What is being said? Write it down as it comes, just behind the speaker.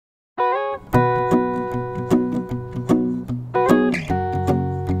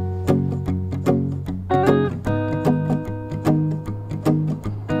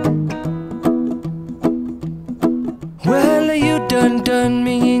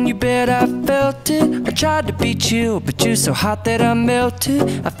you bet I felt it. I tried to be chill, but you're so hot that I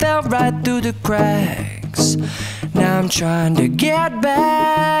melted. I fell right through the cracks. Now I'm trying to get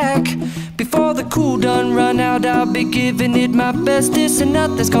back. Before the cool done run out, I'll be giving it my bestest, and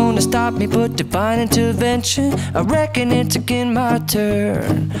nothing's gonna stop me but divine intervention. I reckon it's again my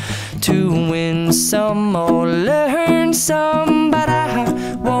turn to win some or learn some, but I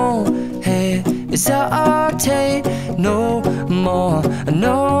won't hesitate no more,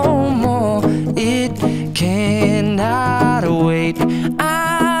 no more. It cannot wait.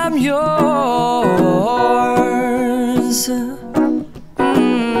 I'm yours.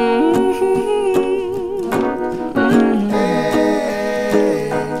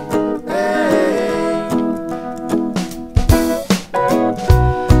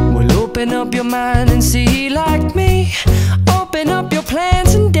 Open up your mind and see like me. Open up your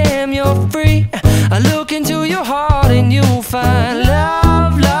plans and damn, you're free. I look into your heart and you'll find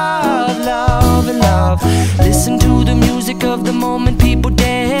love, love, love, and love. Listen to the music of the moment, people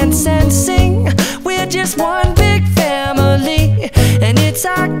dance and sing. We're just one big family, and it's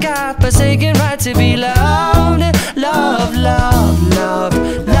our God-forsaken right to be loved. Love, love, love,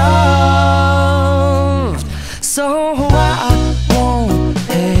 loved. So I won't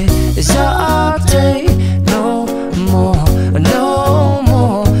hesitate no more, no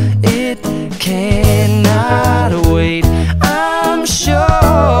more. It cannot wait. I'm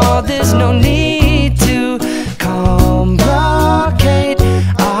sure there's no need to complicate.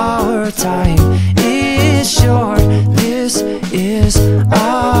 Our time is short. This is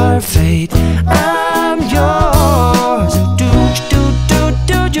our fate. I'm yours. Do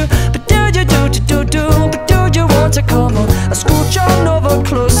you, but do you but do you want to come on? I scooch on over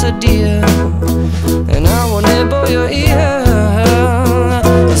closer, dear, and I will nibble your ear.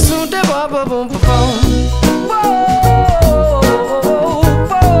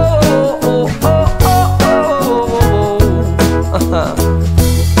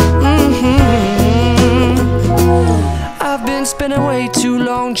 I've been spending way too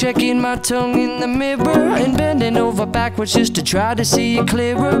long checking my tongue in the mirror and bending over backwards just to try to see it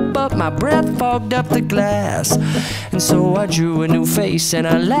clearer, but my breath fogged up the glass, and so I drew a new face and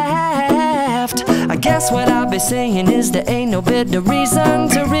I laughed. I guess what I'll be saying is there ain't no better reason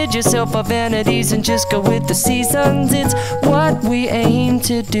to rid yourself of vanities and just go with the seasons. It's what we aim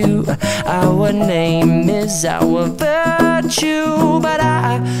to do. Our name is our virtue, but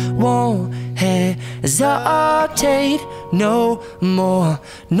I won't hesitate no more,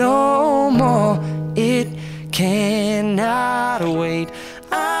 no more. It cannot wait.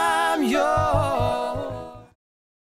 I'm yours.